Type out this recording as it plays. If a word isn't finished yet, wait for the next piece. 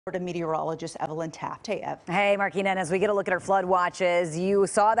Florida meteorologist Evelyn Taft. Hey, Ev. Hey, Marquina, and as we get a look at our flood watches, you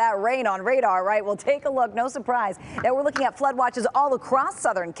saw that rain on radar, right? Well, take a look. No surprise that we're looking at flood watches all across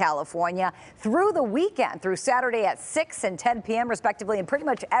Southern California through the weekend, through Saturday at 6 and 10 p.m. respectively, and pretty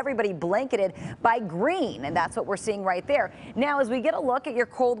much everybody blanketed by green, and that's what we're seeing right there. Now, as we get a look at your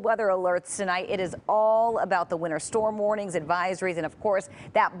cold weather alerts tonight, it is all about the winter storm warnings, advisories, and of course,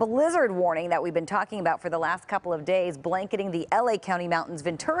 that blizzard warning that we've been talking about for the last couple of days, blanketing the LA County Mountains,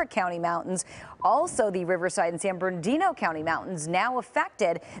 Ventura County Mountains, also the Riverside and San Bernardino County Mountains now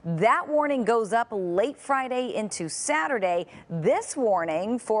affected. That warning goes up late Friday into Saturday. This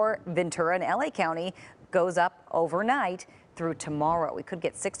warning for Ventura and LA County goes up overnight through tomorrow. We could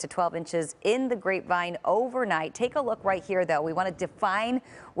get 6 to 12 inches in the Grapevine overnight. Take a look right here, though. We want to define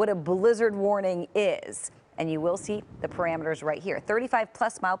what a blizzard warning is. And you will see the parameters right here.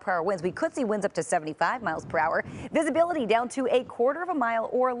 35+ mile-per-hour winds. We could see winds up to 75 miles per hour. Visibility down to a quarter of a mile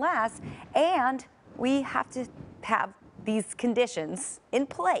or less. And we have to have these conditions in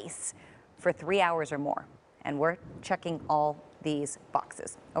place for 3 hours or more. And we're checking all these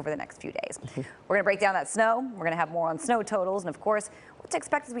boxes over the next few days. We're going to break down that snow. We're going to have more on snow totals. And of course, what to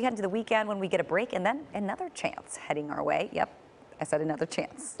expect as we head into the weekend when we get a break and then another chance heading our way. Yep, I said another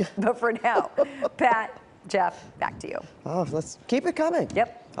chance. But for now, Pat, Jeff, back to you. Oh, let's keep it coming.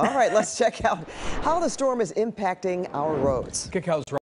 Yep. All right, let's check out how the storm is impacting our roads.